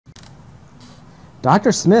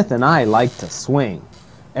Dr. Smith and I like to swing.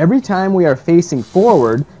 Every time we are facing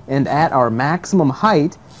forward and at our maximum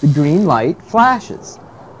height, the green light flashes.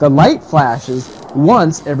 The light flashes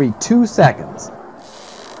once every 2 seconds.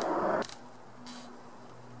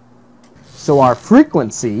 So our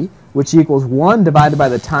frequency, which equals 1 divided by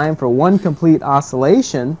the time for one complete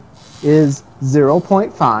oscillation, is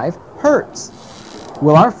 0.5 hertz.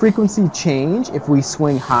 Will our frequency change if we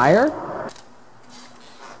swing higher?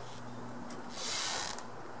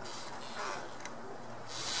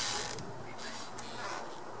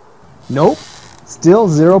 Nope, still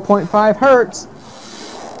 0.5 hertz.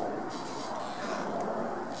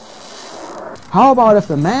 How about if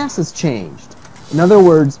the mass is changed? In other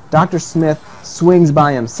words, Dr. Smith swings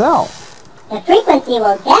by himself. The frequency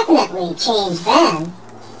will definitely change then.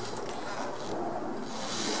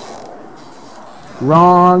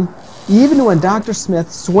 Wrong. Even when Dr.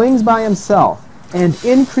 Smith swings by himself and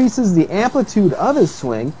increases the amplitude of his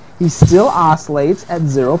swing, he still oscillates at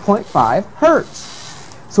 0.5 hertz.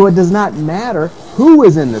 So it does not matter who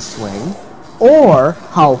is in the swing or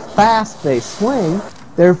how fast they swing,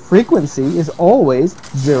 their frequency is always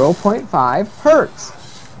 0.5 hertz.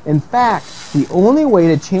 In fact, the only way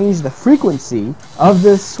to change the frequency of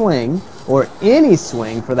this swing, or any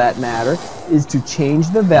swing for that matter, is to change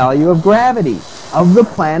the value of gravity of the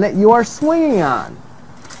planet you are swinging on.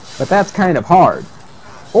 But that's kind of hard.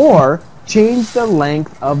 Or change the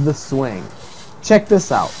length of the swing. Check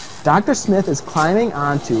this out. Dr. Smith is climbing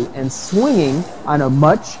onto and swinging on a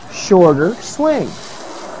much shorter swing.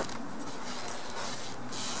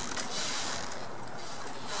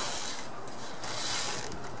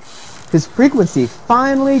 His frequency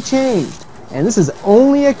finally changed, and this is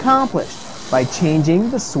only accomplished by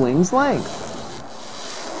changing the swing's length.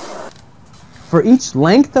 For each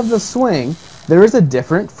length of the swing, there is a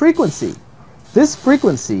different frequency. This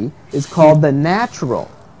frequency is called the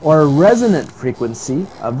natural or resonant frequency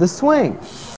of the swing.